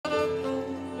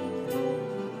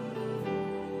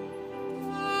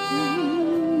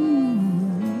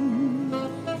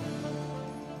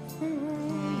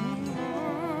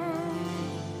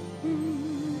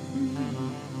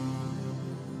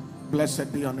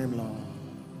Blessed be your name, Lord.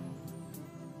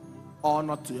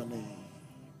 Honor to your name.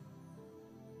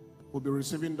 We'll be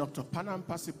receiving Dr. Panam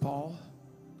Percy Paul.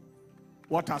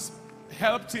 What has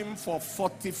helped him for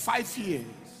 45 years,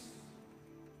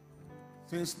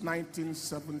 since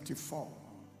 1974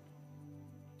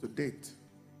 to date,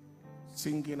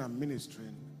 singing and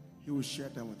ministering, he will share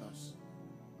them with us.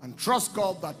 And trust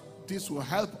God that this will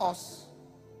help us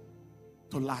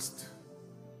to last.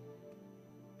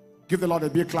 Give the Lord a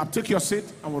big clap. Take your seat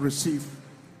and we'll receive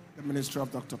the ministry of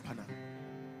Dr. Panam.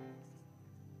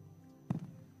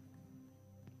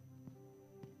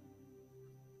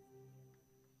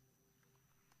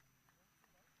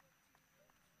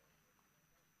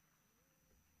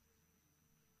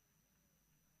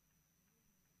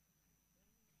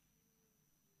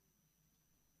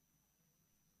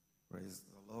 Praise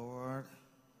the Lord.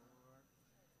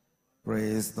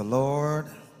 Praise the Lord.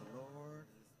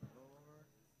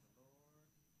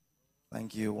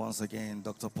 Thank you once again,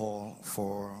 Dr. Paul,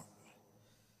 for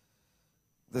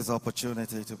this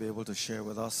opportunity to be able to share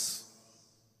with us,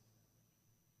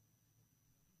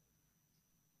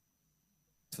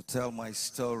 to tell my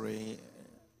story,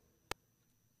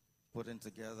 putting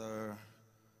together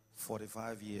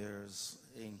 45 years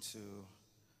into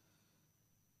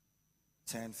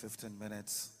 10, 15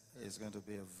 minutes is going to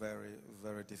be a very,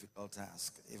 very difficult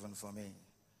task, even for me.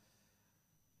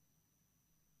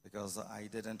 Because I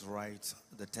didn't write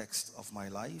the text of my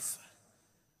life.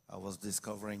 I was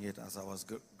discovering it as I was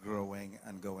growing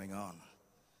and going on.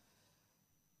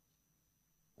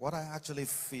 What I actually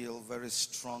feel very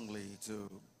strongly to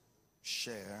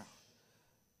share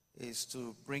is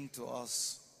to bring to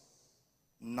us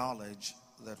knowledge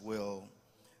that will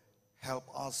help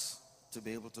us to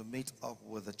be able to meet up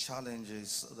with the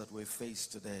challenges that we face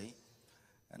today,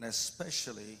 and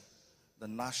especially the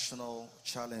national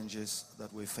challenges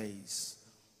that we face.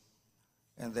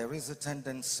 And there is a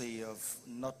tendency of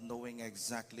not knowing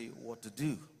exactly what to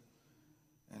do.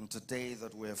 And today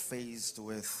that we're faced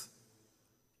with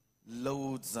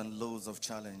loads and loads of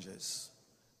challenges,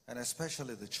 and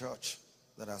especially the church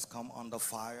that has come under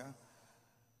fire,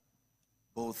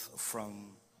 both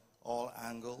from all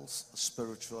angles,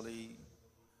 spiritually,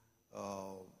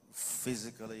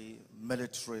 physically,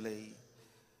 militarily,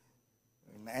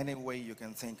 in any way you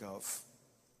can think of.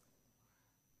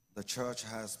 The church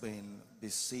has been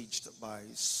besieged by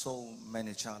so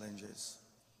many challenges.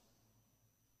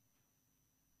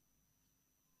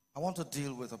 I want to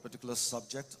deal with a particular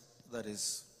subject that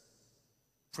is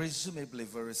presumably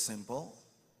very simple,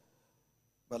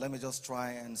 but let me just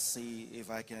try and see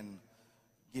if I can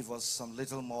give us some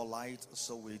little more light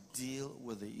so we deal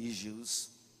with the issues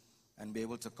and be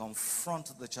able to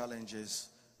confront the challenges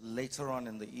later on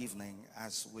in the evening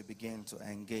as we begin to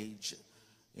engage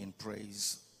in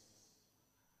praise.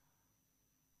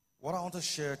 What I want to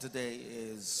share today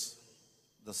is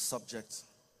the subject,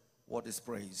 what is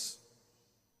praise?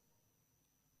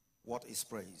 What is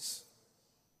praise?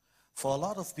 For a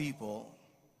lot of people,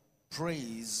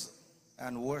 praise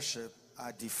and worship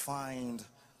are defined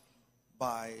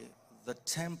by the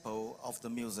tempo of the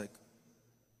music.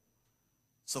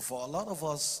 So for a lot of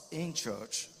us in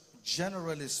church,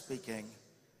 generally speaking,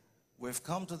 we've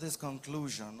come to this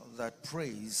conclusion that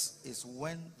praise is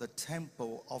when the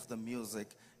tempo of the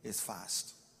music is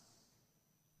fast.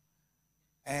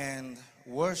 And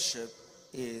worship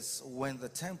is when the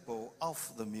tempo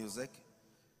of the music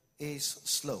is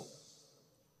slow.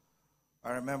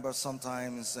 I remember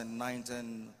sometimes in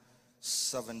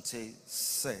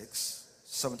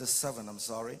 1977,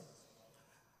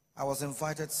 I was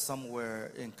invited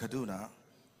somewhere in Kaduna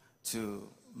to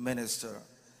minister,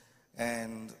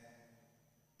 and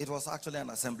it was actually an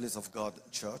Assemblies of God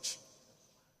church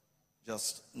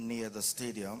just near the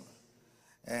stadium,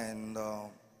 and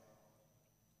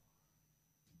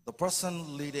the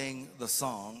person leading the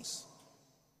songs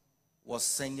was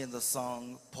singing the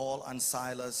song Paul and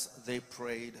Silas, they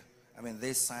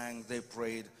sang, they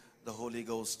prayed, the Holy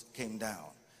Ghost came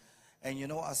down. And you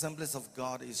know, Assemblies of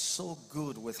God is so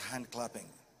good with hand clapping,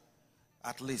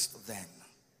 at least then.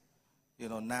 You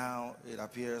know, now it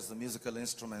appears the musical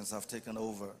instruments have taken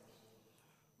over.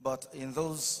 But in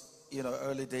those,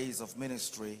 early days of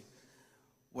ministry,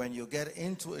 when you get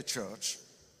into a church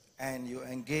and you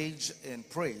engage in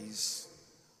praise,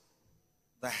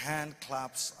 the hand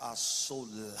claps are so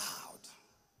loud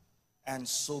and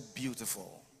so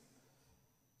beautiful.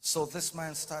 So this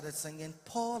man started singing,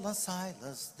 Paul and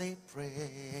Silas, they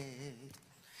prayed,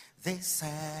 they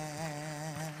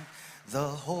sang, the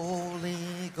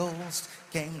Holy Ghost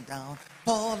came down.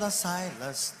 Paul and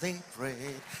Silas, they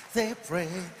prayed,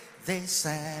 they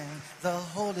sang, the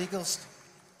Holy Ghost.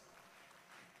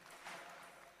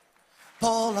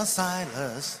 Paul and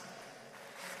Silas,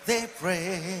 they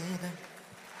prayed,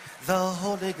 the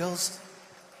Holy Ghost.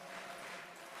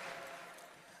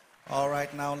 All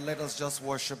right, now let us just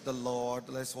worship the Lord.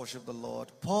 Let's worship the Lord.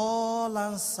 Paul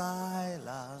and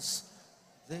Silas,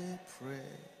 they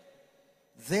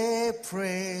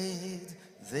prayed,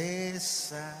 they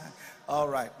sang. All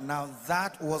right, now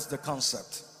that was the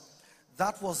concept.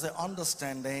 That was the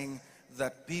understanding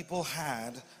that people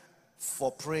had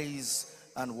for praise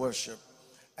and worship.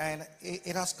 And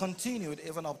it has continued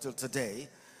even up till today,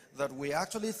 that we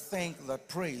actually think that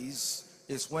praise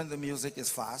is when the music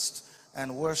is fast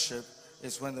and worship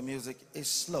is when the music is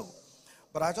slow.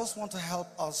 But I just want to help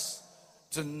us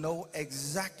to know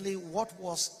exactly what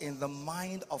was in the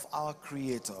mind of our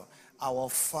Creator, our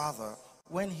Father,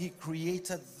 when He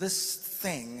created this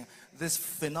thing, this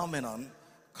phenomenon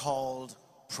called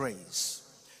praise.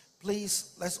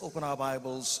 Please, let's open our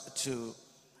Bibles to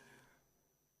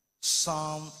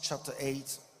Psalm chapter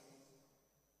 8,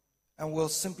 and we'll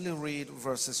simply read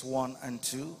verses 1 and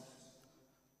 2.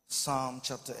 Psalm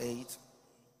chapter 8,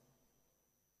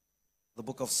 the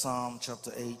book of Psalm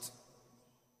chapter 8.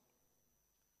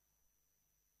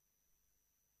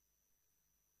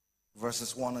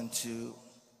 Verses 1 and 2.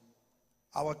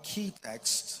 Our key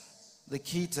text, the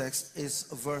key text is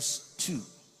verse 2.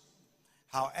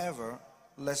 However,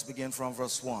 let's begin from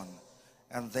verse 1.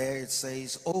 And there it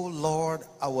says, O Lord,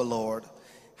 our Lord,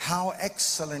 how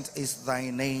excellent is thy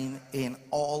name in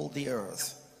all the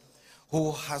earth,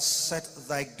 who has set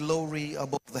thy glory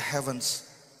above the heavens.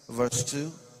 Verse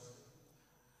 2.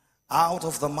 Out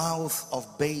of the mouth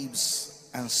of babes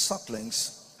and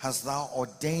sucklings hast thou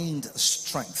ordained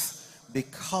strength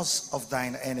because of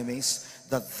thine enemies,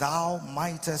 that thou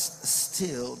mightest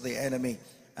still the enemy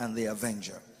and the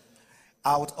avenger.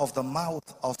 Out of the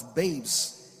mouth of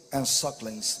babes and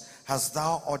sucklings hast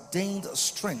thou ordained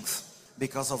strength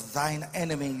because of thine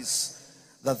enemies,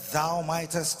 that thou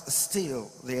mightest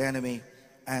still the enemy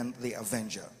and the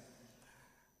avenger.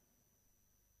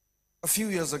 A few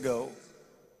years ago,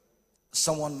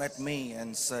 someone met me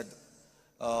and said,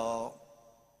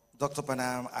 Dr.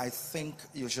 Panam, I think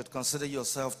you should consider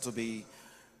yourself to be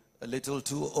a little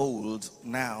too old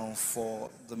now for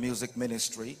the music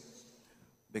ministry,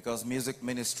 because music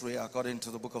ministry, according to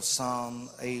the book of Psalm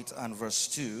 8 and verse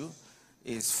 2,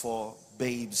 is for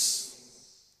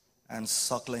babes and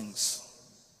sucklings.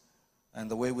 And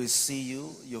the way we see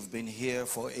you, you've been here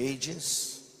for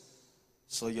ages,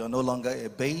 so you're no longer a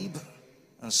babe,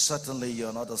 and certainly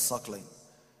you're not a suckling.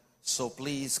 So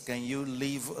please, can you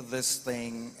leave this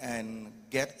thing and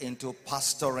get into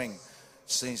pastoring?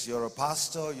 Since you're a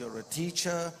pastor, you're a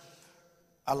teacher,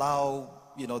 allow,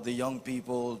 the young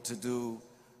people to do,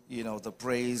 the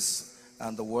praise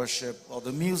and the worship or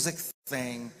the music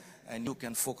thing, and you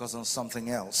can focus on something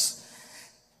else.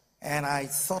 And I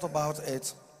thought about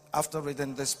it after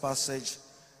reading this passage.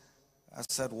 I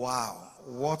said, wow,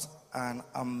 what an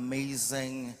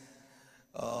amazing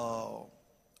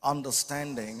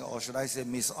understanding, or should I say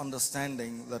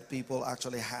misunderstanding, that people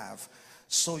actually have.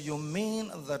 So you mean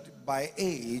that by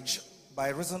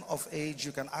reason of age,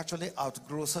 you can actually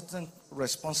outgrow certain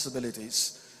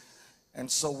responsibilities. And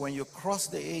so when you cross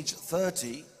the age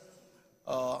 30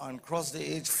 and cross the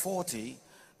age 40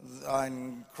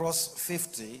 and cross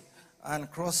 50 and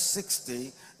cross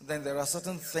 60, then there are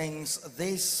certain things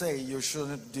they say you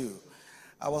shouldn't do.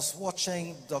 I was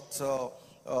watching Dr.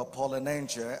 Paul and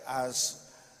as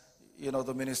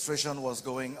the ministration was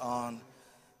going on.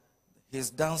 His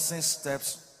dancing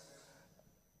steps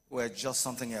were just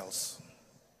something else.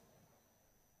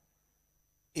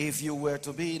 If you were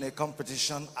to be in a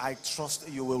competition, I trust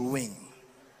you will win.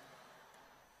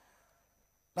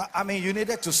 Now, you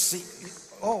needed to see.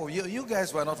 Oh, you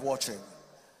guys were not watching.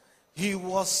 He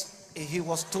was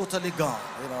totally gone,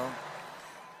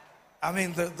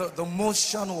 the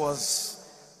motion was,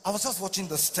 I was just watching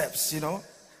the steps, and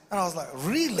I was like,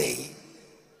 really?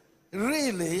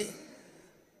 Really?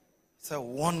 So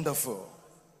wonderful.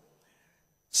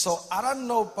 So I don't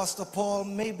know, Pastor Paul,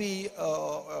 maybe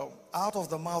out of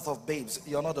the mouth of babes,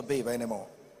 you're not a babe anymore.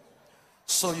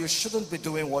 So you shouldn't be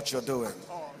doing what you're doing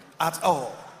at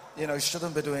all. You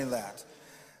shouldn't be doing that.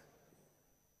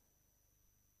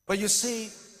 But you see,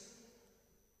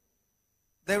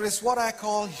 there is what I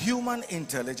call human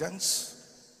intelligence,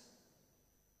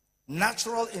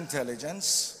 natural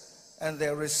intelligence, and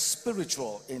there is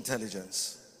spiritual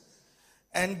intelligence.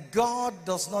 And God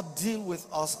does not deal with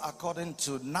us according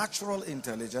to natural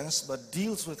intelligence, but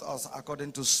deals with us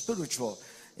according to spiritual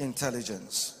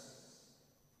intelligence.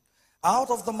 Out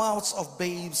of the mouths of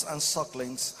babes and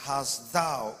sucklings hast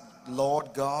thou,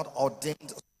 Lord God,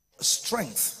 ordained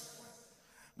strength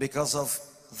because of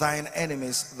thine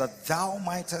enemies, that thou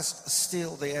mightest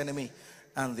still the enemy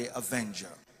and the avenger.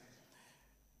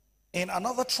 In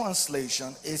another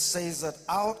translation, it says that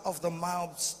out of the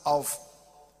mouths of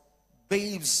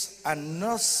babes and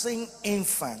nursing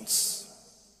infants,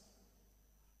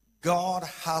 God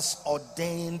has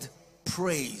ordained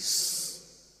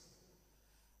praise.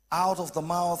 Out of the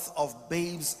mouth of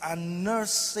babes and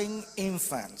nursing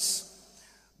infants,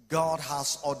 God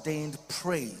has ordained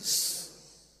praise.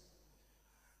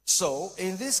 So,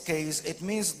 in this case, it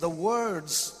means the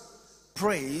words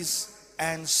praise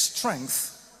and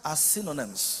strength are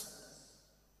synonyms.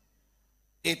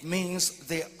 It means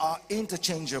they are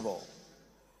interchangeable.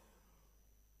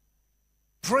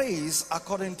 Praise,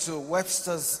 according to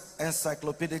Webster's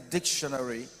Encyclopedic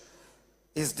Dictionary,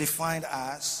 is defined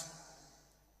as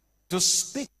to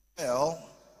speak well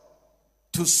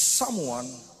to someone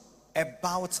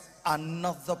about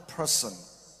another person.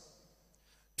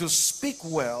 To speak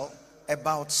well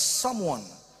about someone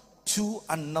to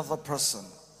another person,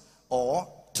 or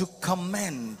to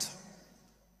commend,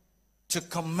 to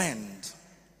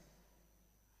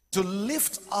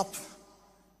lift up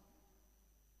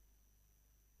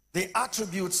the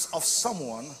attributes of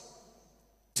someone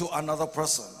to another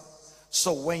person.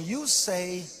 So when you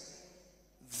say,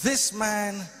 this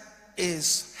man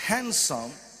is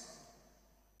handsome,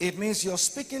 it means you're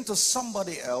speaking to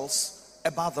somebody else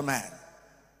about the man.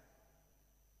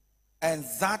 And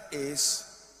that is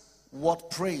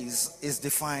what praise is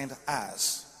defined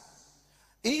as.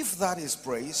 If that is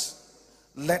praise,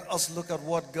 let us look at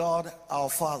what God our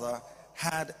Father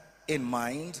had in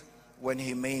mind when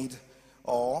he made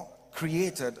or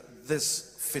created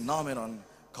this phenomenon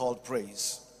called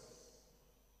praise.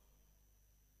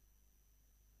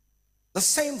 The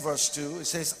same verse 2, it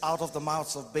says, out of the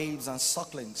mouths of babes and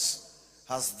sucklings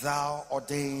hast thou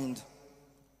ordained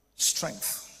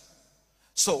strength.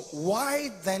 So why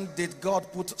then did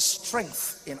God put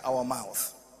strength in our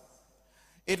mouth?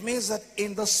 It means that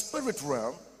in the spirit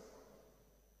realm,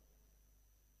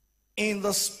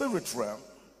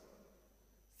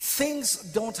 things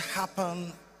don't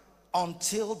happen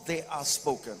until they are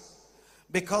spoken.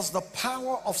 Because the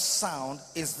power of sound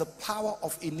is the power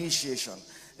of initiation,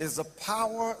 is the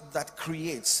power that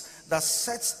creates, that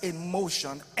sets in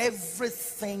motion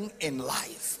everything in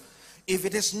life. If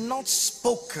it is not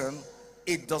spoken,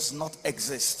 it does not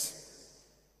exist.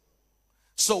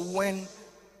 So when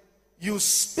you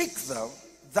speak them,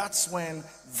 that's when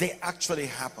they actually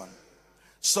happen.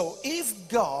 So if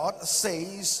God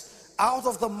says, out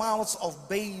of the mouths of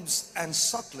babes and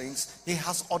sucklings, he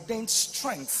has ordained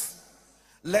strength,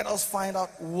 let us find out,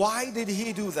 why did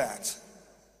he do that?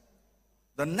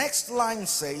 The next line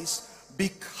says,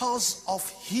 because of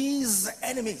his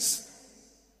enemies.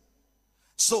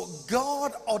 So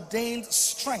God ordained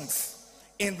strength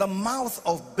in the mouth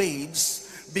of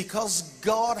babes because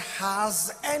God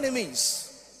has enemies.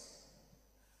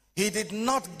 He did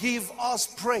not give us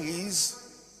praise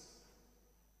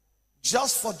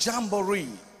just for jamboree.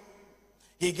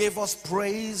 He gave us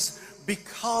praise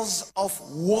because of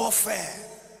warfare.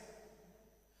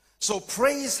 So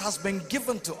praise has been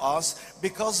given to us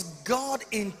because God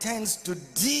intends to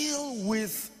deal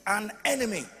with an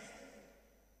enemy.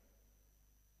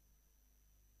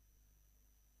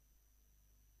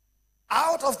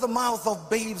 Out of the mouth of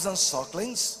babes and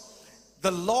sucklings,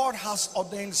 the Lord has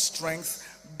ordained strength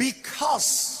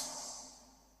because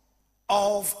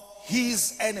of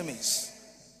his enemies.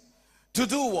 To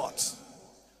do what?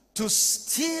 To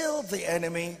steal the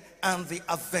enemy and the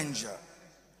avenger.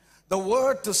 The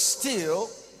word to steal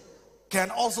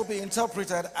can also be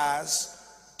interpreted as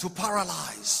to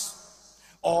paralyze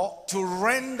or to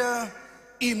render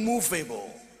immovable,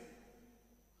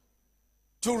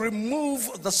 to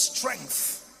remove the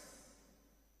strength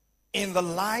in the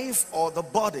life or the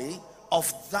body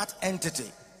of that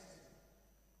entity.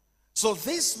 So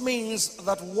this means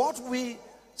that what we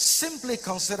simply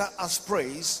consider as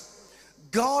praise,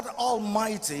 God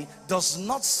Almighty does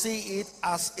not see it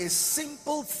as a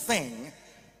simple thing,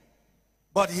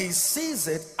 but he sees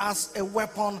it as a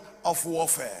weapon of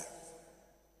warfare.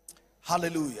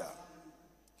 Hallelujah.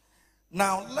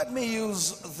 Now let me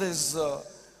use these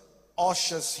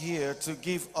ushers here to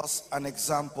give us an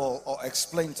example or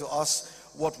explain to us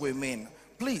what we mean.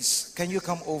 Please, can you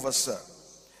come over, sir?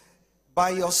 By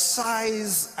your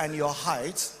size and your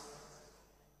height,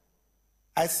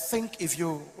 I think if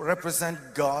you represent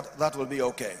God, that will be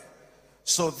okay.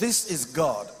 So this is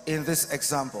God in this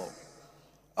example.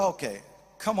 Okay,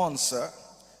 come on, sir.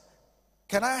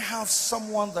 Can I have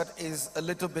someone that is a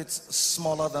little bit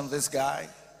smaller than this guy?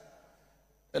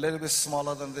 A little bit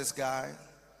smaller than this guy?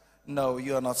 No,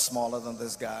 you are not smaller than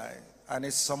this guy. I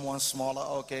need someone smaller.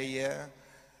 Okay, yeah.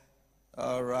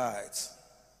 All right.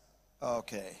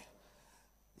 Okay.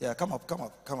 Yeah, come up, come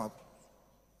up, come up.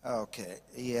 Okay.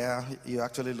 Yeah, you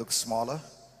actually look smaller.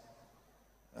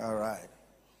 All right.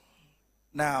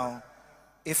 Now,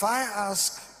 if I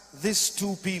ask these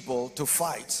two people to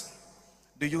fight,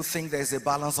 do you think there's a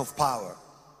balance of power?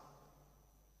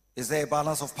 Is there a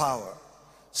balance of power?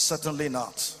 Certainly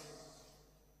not.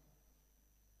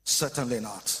 Certainly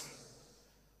not.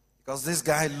 Because this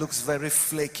guy looks very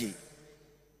flaky,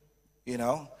 you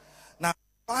know. Now,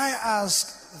 if I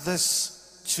ask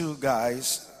these two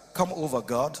guys, come over,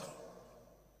 God.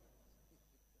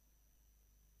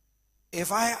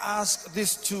 If I ask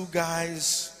these two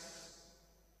guys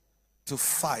to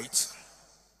fight,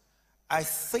 I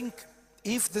think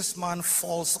if this man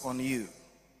falls on you,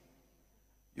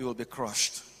 you will be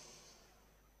crushed.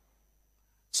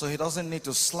 So he doesn't need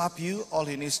to slap you. All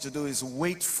he needs to do is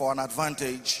wait for an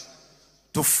advantage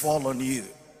to fall on you.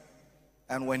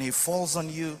 And when he falls on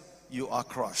you, you are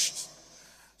crushed.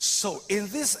 So in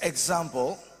this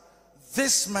example,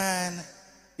 this man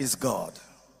is God.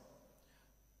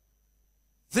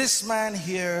 This man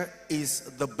here is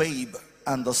the babe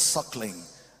and the suckling,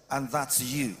 and that's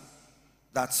you.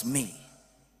 That's me.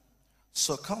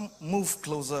 So come, move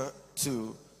closer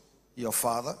to your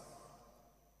father.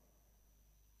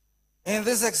 In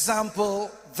this example,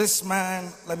 this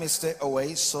man, let me stay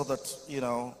away so that, you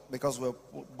know, because we're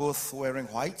both wearing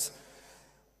white.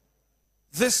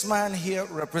 This man here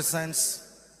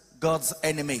represents God's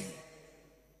enemy.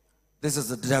 This is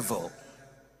the devil.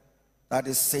 That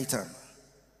is Satan,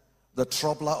 the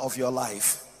troubler of your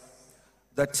life,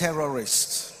 the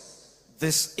terrorist.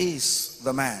 This is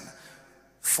the man.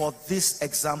 For this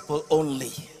example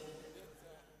only,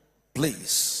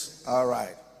 please. All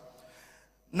right.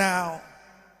 Now,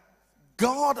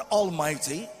 God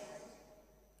Almighty,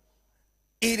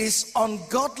 it is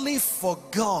ungodly for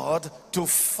God to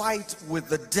fight with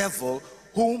the devil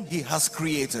whom he has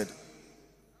created,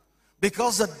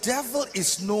 because the devil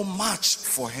is no match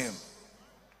for him.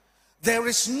 There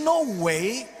is no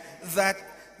way that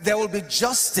there will be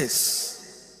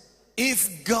justice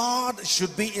if God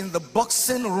should be in the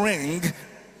boxing ring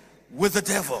with the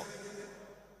devil.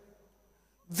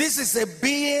 This is a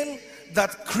being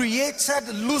that created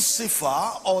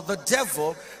Lucifer, or the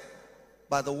devil,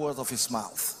 by the word of his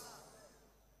mouth.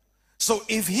 So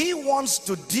if he wants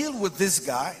to deal with this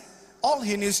guy, all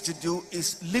he needs to do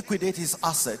is liquidate his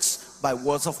assets by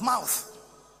words of mouth.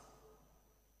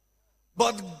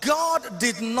 But God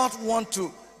did not want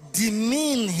to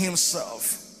demean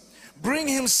himself, bring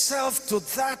himself to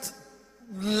that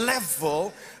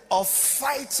level of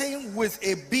fighting with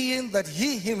a being that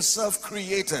he himself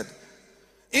created.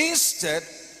 Instead,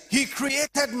 he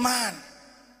created man,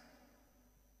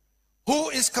 who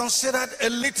is considered a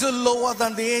little lower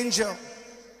than the angel.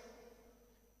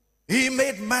 He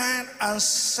made man and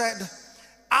said,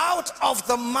 out of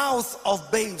the mouth of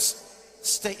babes,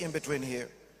 stay in between here,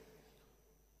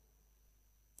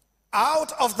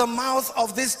 out of the mouth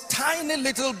of this tiny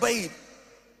little babe,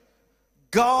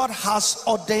 God has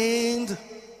ordained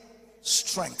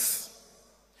strength,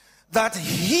 that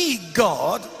he,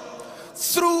 God,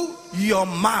 through your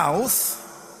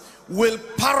mouth will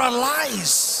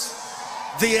paralyze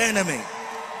the enemy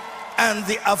and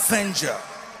the avenger.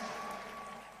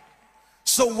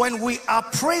 So when we are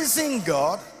praising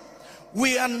God,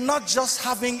 we are not just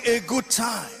having a good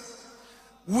time,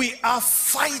 we are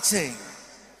fighting.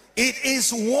 It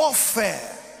is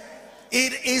warfare.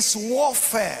 It is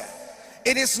warfare.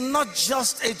 It is not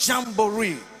just a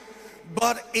jamboree,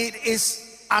 but it is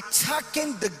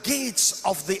attacking the gates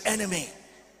of the enemy.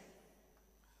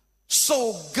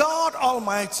 So God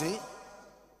Almighty,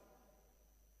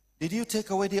 did you take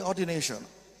away the ordination?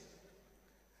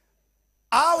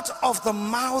 Out of the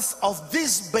mouth of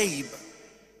this babe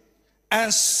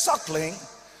and suckling,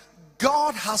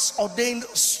 God has ordained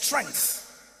strength,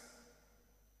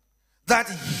 that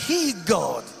he,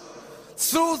 God,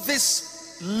 through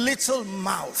this little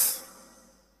mouth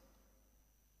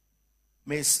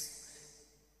may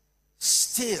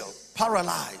still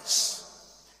paralyze.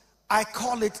 I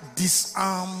call it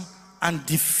disarm and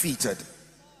defeated.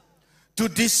 To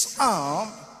disarm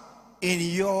in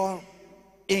your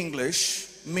English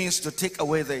means to take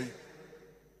away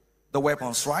the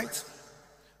weapons, right?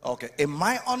 Okay, in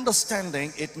my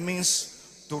understanding, it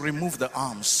means to remove the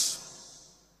arms.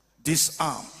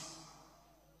 Disarm.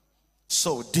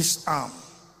 So disarm.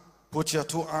 Put your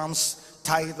two arms,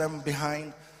 tie them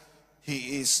behind.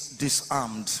 He is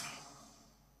disarmed.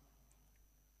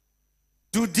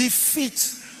 To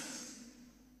defeat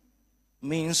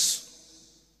means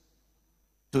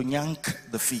to yank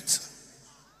the feet.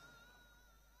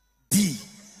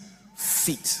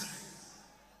 Feet.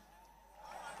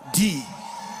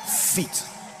 Feet.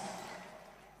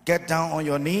 Get down on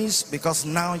your knees, because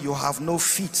now you have no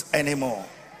feet anymore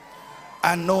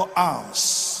and no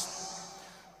arms.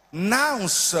 Now,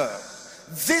 sir,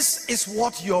 this is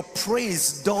what your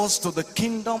praise does to the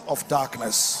kingdom of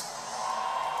darkness.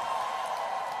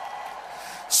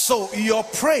 So your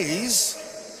praise,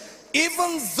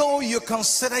 even though you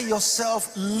consider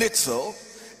yourself little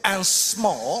and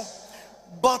small,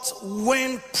 but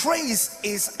when praise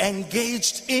is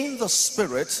engaged in the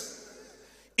spirit,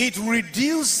 it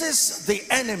reduces the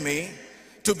enemy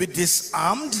to be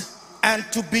disarmed and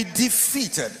to be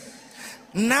defeated.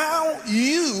 Now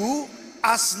you,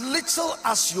 as little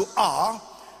as you are,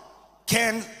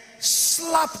 can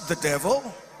slap the devil,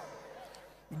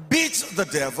 beat the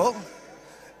devil,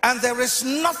 and there is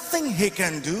nothing he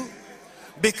can do,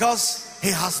 because he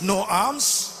has no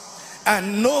arms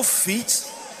and no feet.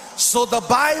 So the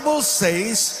Bible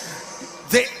says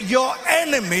that your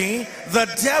enemy, the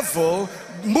devil,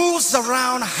 moves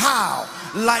around how?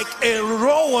 Like a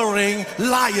roaring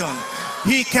lion.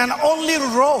 He can only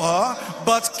roar,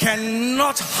 but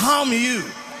cannot harm you,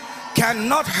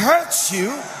 cannot hurt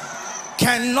you,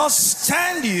 cannot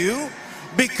stand you,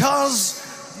 because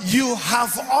you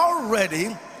have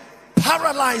already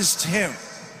paralyzed him.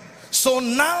 So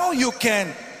now you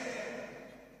can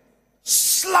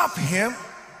slap him.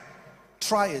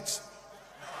 Try it.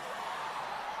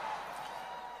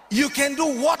 You can do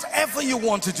whatever you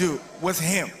want to do with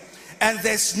him, and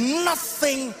there's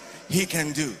nothing he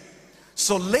can do.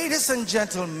 So ladies and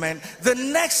gentlemen, the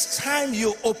next time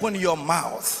you open your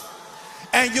mouth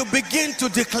and you begin to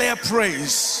declare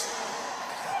praise,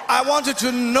 I want you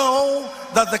to know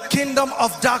that the kingdom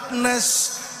of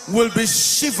darkness will be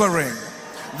shivering.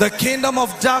 The kingdom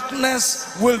of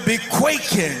darkness will be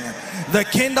quaking. The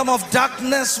kingdom of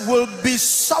darkness will be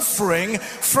suffering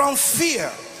from fear,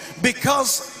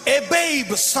 because a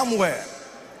baby somewhere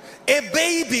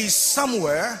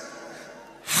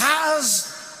has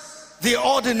the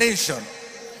ordination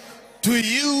to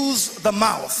use the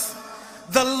mouth.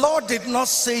 The Lord did not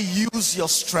say use your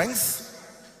strength.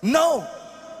 No,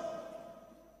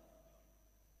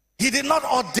 he did not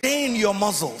ordain your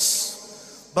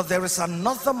muscles, but there is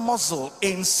another muscle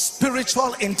in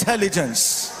spiritual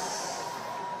intelligence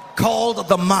called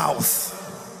the mouth.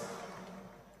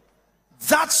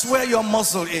 That's where your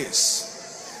muzzle is.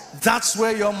 That's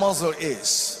where your muzzle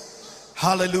is.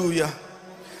 Hallelujah.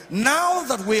 Now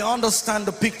that we understand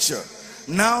the picture,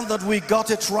 now that we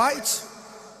got it right,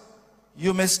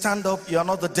 you may stand up. You are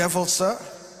not the devil, sir.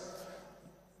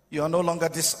 You are no longer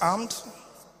disarmed.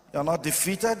 You are not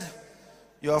defeated.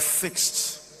 You are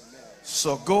fixed.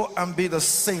 So go and be the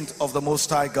saint of the Most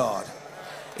High God,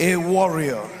 a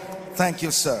warrior. Thank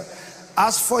you, sir.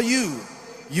 As for you,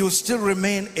 you still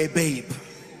remain a babe.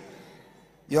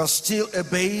 You're still a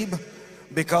babe,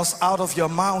 because out of your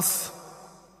mouth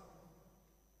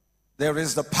there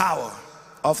is the power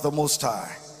of the Most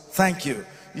High. Thank you.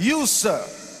 You, sir,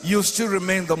 you still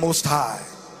remain the Most High.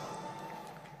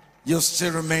 You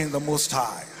still remain the Most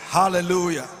High.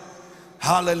 Hallelujah.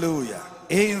 Hallelujah.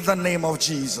 In the name of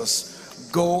Jesus,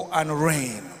 go and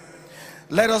reign.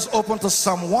 Let us open to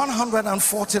Psalm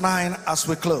 149 as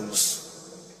we close.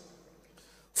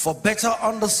 For better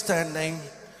understanding,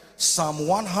 Psalm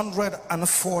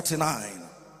 149.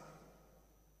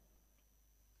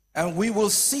 And we will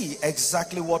see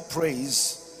exactly what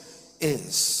praise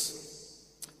is.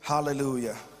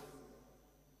 Hallelujah.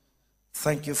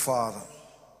 Thank you, Father.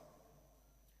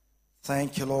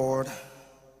 Thank you, Lord.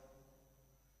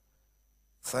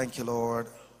 Thank you, Lord.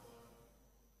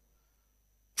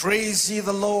 Praise ye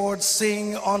the Lord,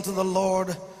 sing unto the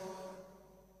Lord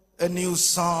a new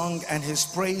song, and his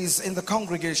praise in the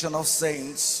congregation of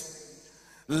saints.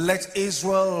 Let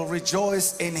Israel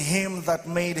rejoice in him that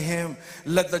made him.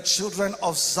 Let the children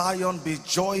of Zion be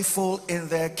joyful in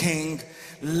their King.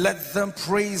 Let them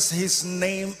praise his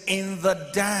name in the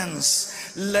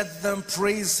dance. Let them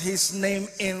praise his name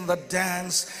in the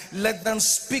dance. Let them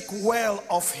speak well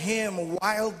of him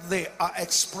while they are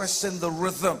expressing the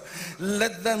rhythm.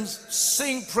 Let them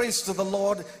sing praise to the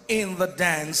Lord in the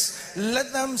dance.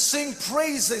 Let them sing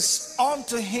praises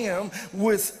unto him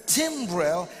with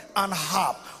timbrel and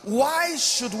harp. Why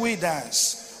should we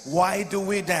dance? Why do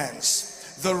we dance?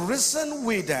 The reason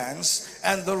we dance,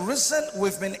 and the reason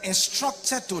we've been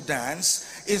instructed to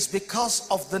dance, is because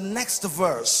of the next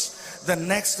verse. The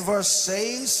next verse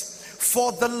says,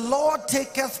 for the Lord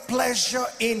taketh pleasure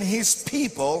in his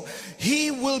people.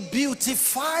 He will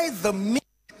beautify the meek.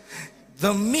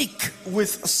 the meek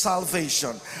with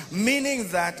salvation, meaning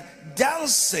that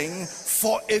dancing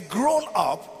for a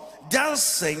grown-up,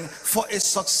 dancing for a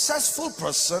successful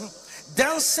person,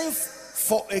 dancing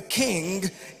for a king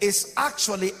is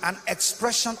actually an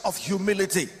expression of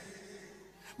humility,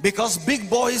 because big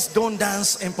boys don't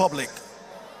dance in public.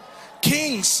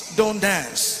 Kings don't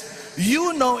dance.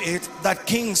 You know it, that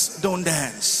kings don't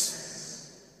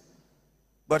dance.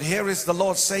 But here is the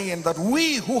Lord saying that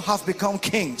we who have become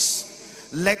kings,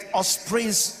 let us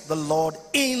praise the Lord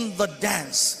in the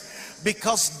dance,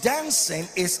 because dancing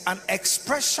is an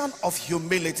expression of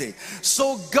humility.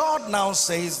 So God now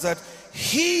says that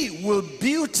he will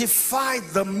beautify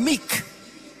the meek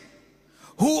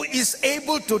who is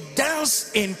able to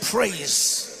dance in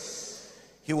praise.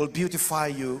 He will beautify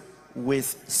you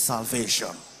with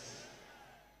salvation.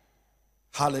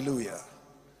 Hallelujah.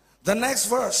 The next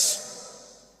verse.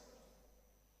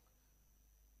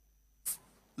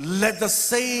 Let the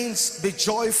saints be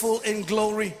joyful in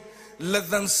glory. Let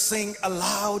them sing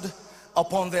aloud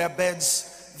upon their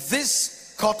beds.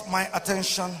 This caught my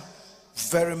attention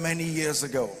very many years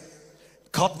ago.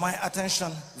 Caught my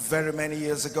attention very many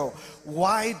years ago.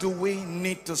 Why do we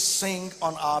need to sing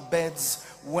on our beds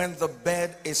when the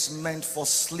bed is meant for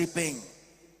sleeping?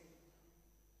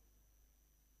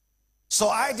 So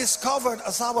I discovered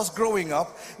as I was growing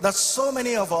up that so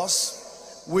many of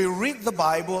us, we read the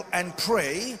Bible and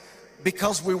pray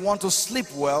because we want to sleep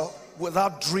well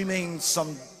without dreaming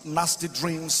some nasty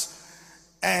dreams.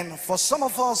 And for some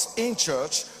of us in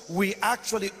church, we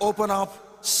actually open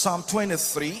up Psalm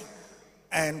 23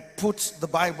 and put the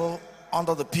Bible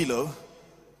under the pillow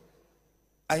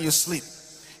and you sleep,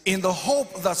 in the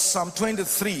hope that Psalm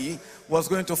 23 was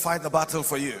going to fight the battle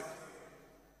for you.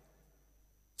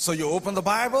 So you open the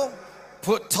Bible,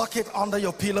 tuck it under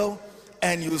your pillow,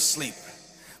 and you sleep.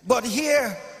 But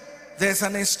here, there's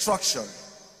an instruction.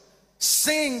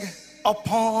 Sing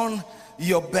upon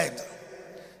your bed.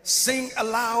 Sing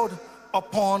aloud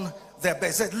upon their bed.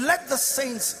 It said, let the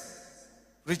saints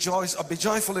rejoice or be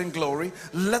joyful in glory.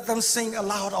 Let them sing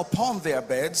aloud upon their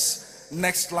beds.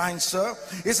 Next line, sir.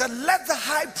 It said, let the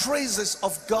high praises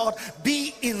of God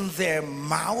be in their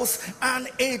mouth and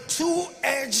a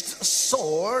two-edged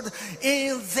sword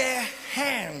in their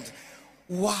hand.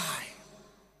 Why?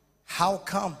 How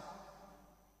come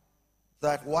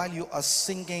that while you are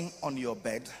singing on your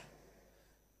bed,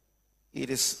 it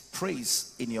is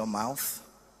praise in your mouth,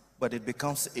 but it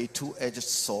becomes a two-edged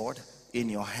sword in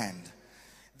your hand?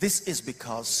 This is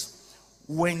because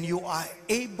when you are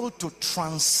able to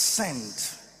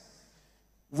transcend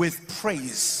with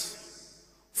praise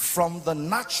from the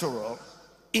natural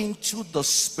into the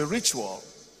spiritual,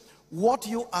 what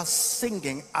you are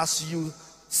singing as you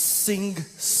sing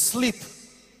sleep,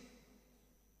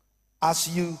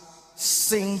 as you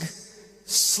sing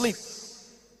sleep,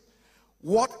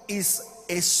 what is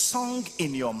a song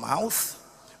in your mouth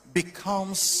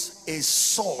becomes a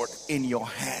sword in your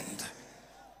hand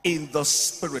in the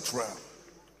spirit realm.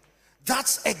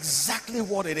 That's exactly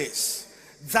what it is.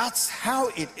 That's how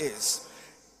it is.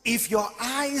 If your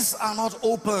eyes are not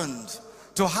opened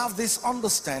to have this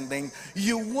understanding,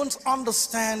 you won't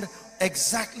understand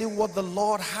exactly what the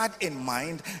Lord had in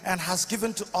mind and has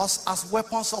given to us as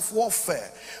weapons of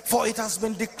warfare. For it has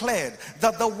been declared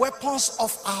that the weapons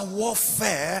of our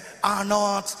warfare are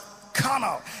not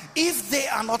carnal. If they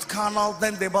are not carnal,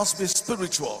 then they must be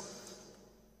spiritual.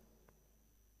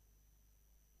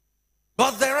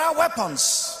 But there are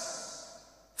weapons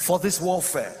for this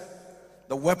warfare.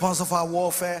 The weapons of our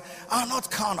warfare are not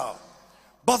carnal,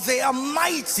 but they are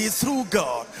mighty through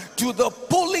God to the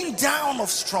pulling down of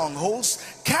strongholds,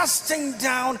 casting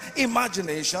down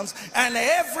imaginations, and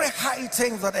every high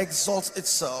thing that exalts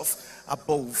itself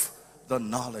above the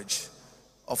knowledge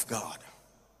of God.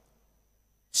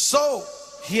 So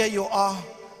here you are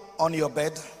on your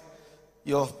bed,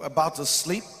 you're about to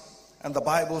sleep, and the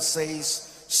Bible says,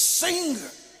 sing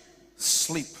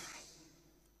sleep.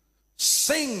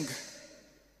 Sing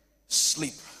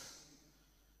sleep.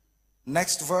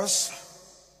 Next verse.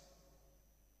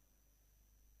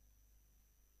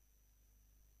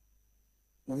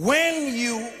 When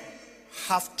you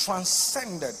have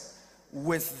transcended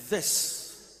with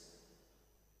this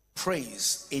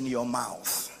praise in your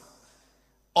mouth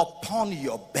upon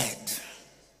your bed,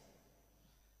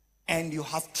 and you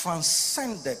have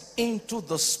transcended into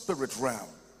the spirit realm,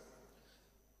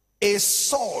 a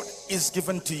sword is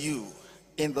given to you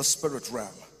in the spirit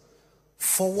realm.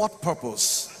 For what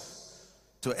purpose?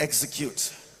 To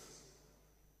execute.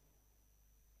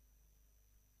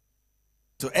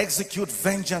 To execute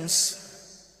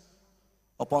vengeance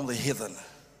upon the heathen.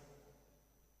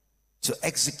 to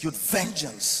execute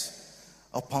vengeance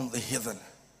upon the heathen.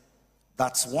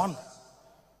 That's one.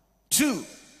 Two,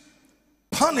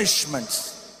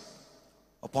 punishments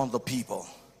upon the people.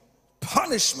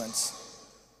 Punishments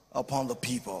upon the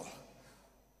people.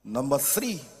 Number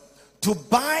three, to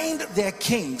bind their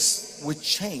kings with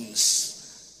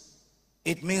chains.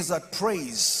 It means that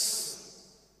praise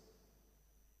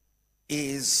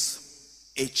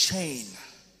is a chain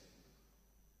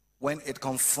when it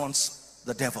confronts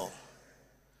the devil.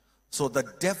 So the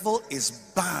devil is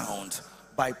bound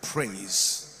by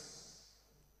praise.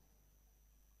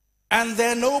 And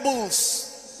their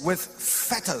nobles with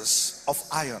fetters of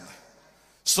iron.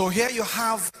 So here you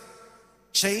have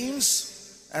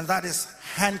chains, and that is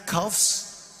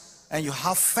handcuffs, and you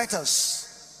have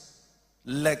fetters,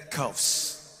 leg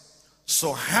cuffs.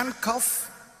 So handcuff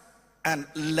and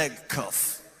leg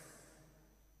cuff.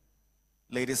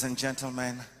 Ladies and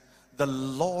gentlemen, the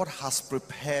Lord has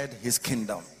prepared his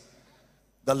kingdom.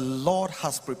 The Lord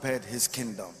has prepared his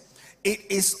kingdom. It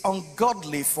is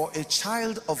ungodly for a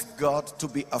child of God to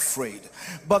be afraid.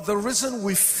 But the reason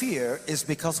we fear is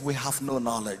because we have no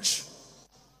knowledge.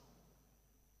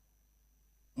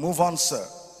 Move on, sir.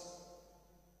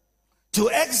 To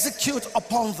execute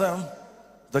upon them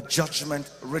the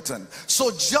judgment written.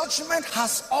 So judgment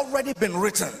has already been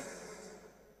written,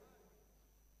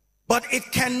 but it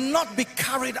cannot be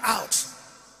carried out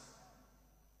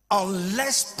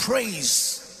unless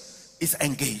praise is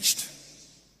engaged.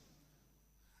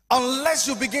 Unless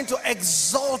you begin to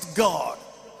exalt God,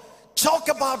 talk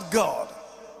about God,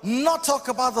 not talk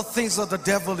about the things that the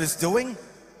devil is doing,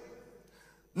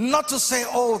 not to say,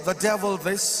 oh, the devil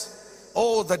this,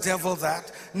 oh, the devil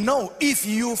that. No, if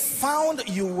you found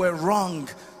you were wrong,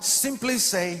 simply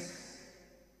say,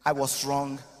 I was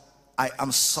wrong, I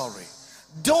am sorry.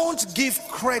 Don't give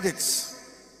credit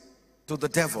to the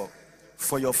devil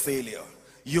for your failure.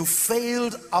 You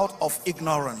failed out of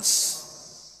ignorance.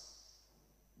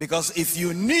 Because if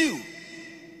you knew,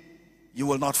 you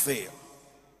will not fail.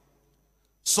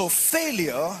 So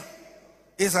failure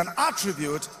is an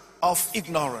attribute of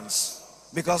ignorance.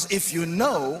 Because if you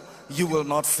know, you will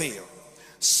not fail.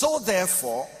 So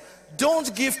therefore,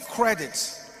 don't give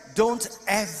credit. Don't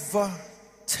ever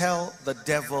tell the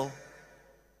devil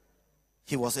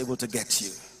he was able to get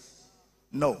you.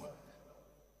 No.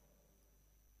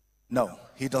 No,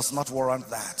 he does not warrant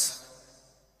that.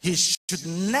 He should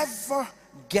never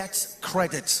get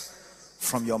credit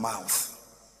from your mouth.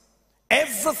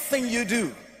 Everything you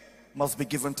do must be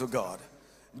given to God.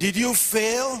 Did you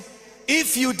fail?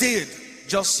 If you did,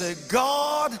 just say,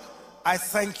 God, I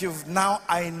thank you. Now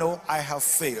I know I have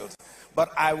failed,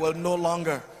 but I will no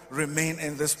longer remain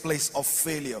in this place of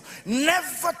failure.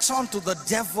 Never turn to the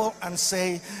devil and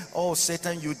say, oh,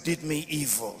 Satan, you did me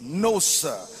evil. No,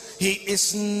 sir. He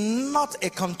is not a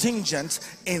contingent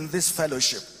in this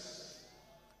fellowship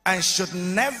and should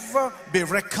never be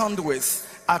reckoned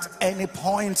with at any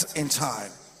point in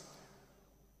time.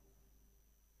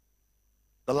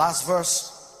 The last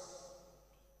verse.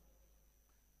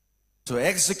 To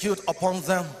execute upon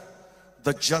them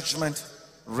the judgment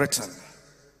written.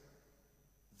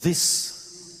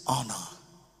 This honor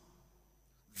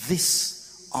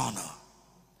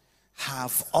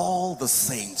have all the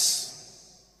saints.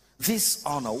 This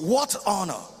honor, what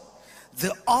honor?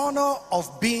 The honor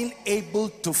of being able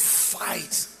to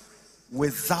fight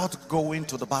without going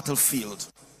to the battlefield.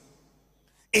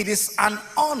 It is an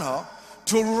honor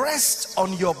to rest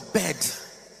on your bed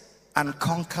and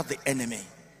conquer the enemy.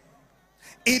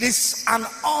 It is an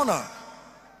honor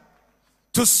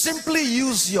to simply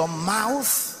use your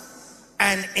mouth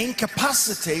and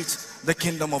incapacitate the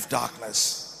kingdom of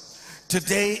darkness.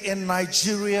 Today in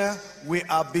Nigeria, we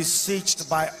are besieged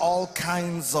by all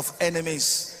kinds of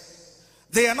enemies.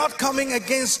 They are not coming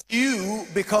against you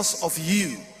because of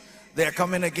you. They are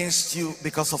coming against you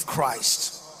because of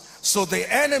Christ. So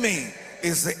the enemy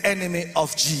is the enemy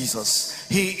of Jesus.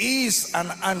 He is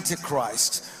an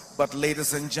antichrist. But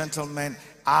ladies and gentlemen,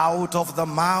 out of the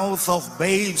mouth of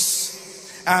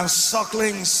babes and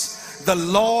sucklings, the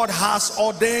Lord has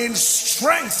ordained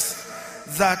strength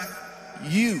that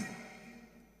you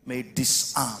may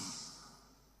disarm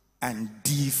and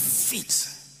defeat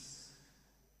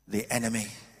the enemy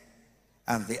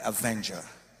and the avenger.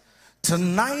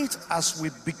 Tonight, as we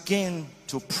begin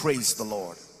to praise the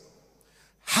Lord,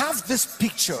 have this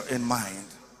picture in mind.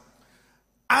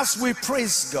 As we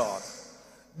praise God,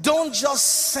 don't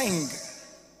just sing,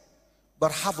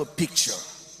 but have a picture.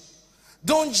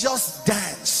 Don't just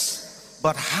dance,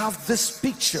 but have this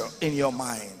picture in your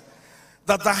mind,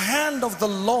 that the hand of the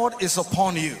Lord is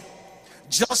upon you,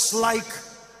 just like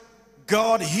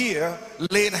God here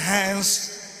laid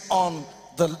hands on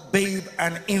the babe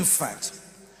and infant.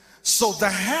 So the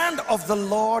hand of the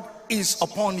Lord is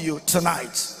upon you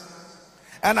tonight.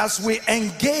 And as we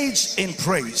engage in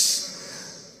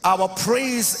praise, our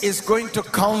praise is going to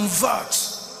convert.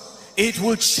 It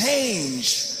will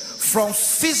change from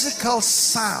physical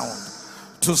sound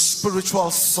to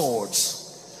spiritual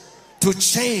swords, to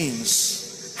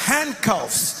chains,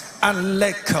 handcuffs, and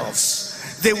leg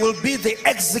cuffs. They will be the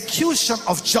execution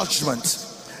of judgment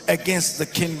against the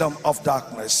kingdom of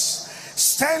darkness.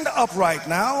 Stand up right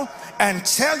now and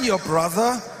tell your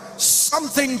brother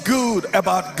something good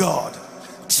about God.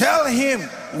 Tell him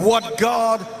what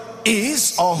God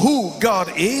is, or who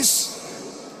God is.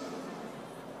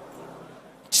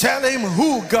 Tell him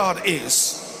who God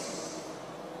is.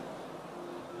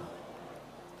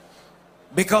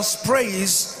 Because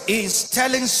praise is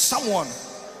telling someone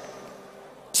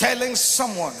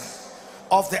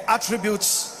of the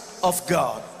attributes of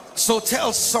God. So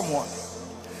tell someone,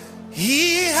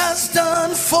 He has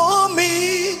done for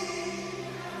me.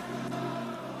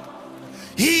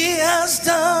 He has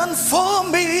done for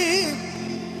me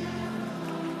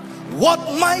what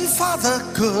my Father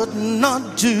could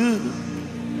not do.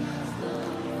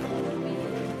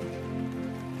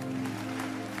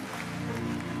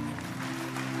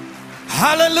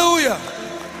 Hallelujah.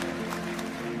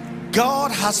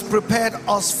 God has prepared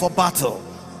us for battle.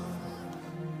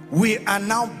 We are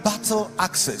now battle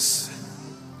axes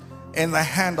in the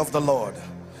hand of the Lord.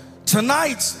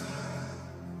 Tonight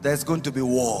there's going to be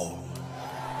war.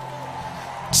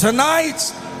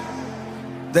 Tonight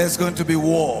there's going to be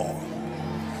war.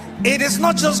 It is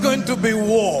not just going to be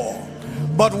war,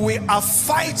 but we are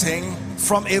fighting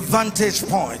from a vantage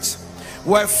point.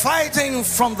 We're fighting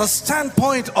from the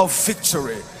standpoint of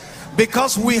victory,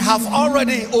 because we have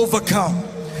already overcome.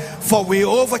 For we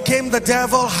overcame the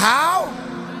devil how?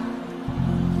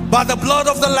 By the blood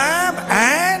of the Lamb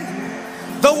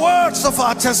and the words of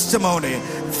our testimony.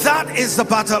 That is the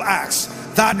battle axe.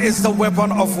 That is the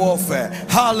weapon of warfare.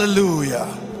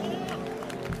 Hallelujah.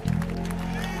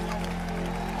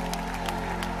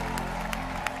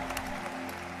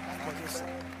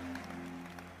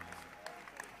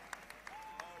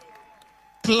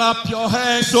 Clap your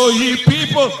hands, O ye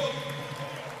people,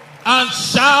 and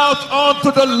shout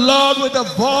unto the Lord with a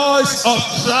voice of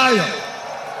triumph.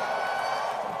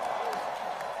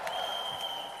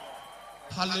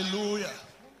 Hallelujah.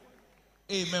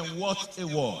 Amen. What a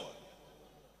word.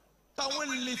 Can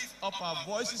we lift up our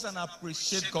voices and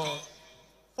appreciate God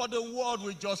for the word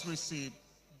we just received?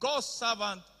 God's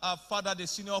servant, our father, the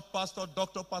senior pastor,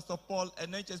 Dr. Pastor Paul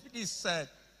Enenche, said,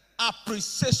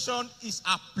 appreciation is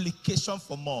application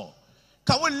for more.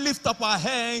 Can we lift up our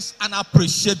hands and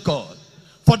appreciate God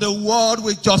for the word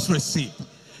we just received?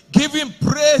 Give him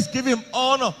praise, give him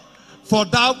honor for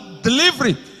that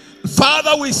delivery.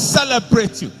 Father, we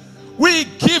celebrate you. We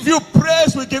give you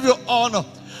praise, we give you honor.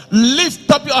 Lift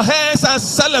up your hands and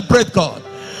celebrate God.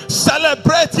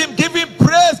 Celebrate him, give him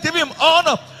praise, give him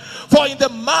honor. For in the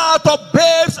mouth of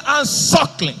babes and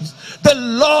sucklings, the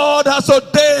Lord has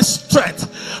ordained strength,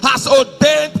 has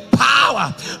ordained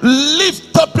power.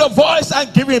 Lift up your voice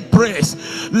and give him praise.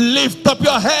 Lift up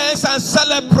your hands and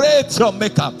celebrate your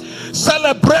maker.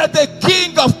 Celebrate the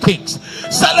King of Kings.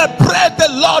 Celebrate the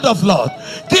Lord of Lords.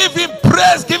 Give him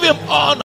praise, give him honor.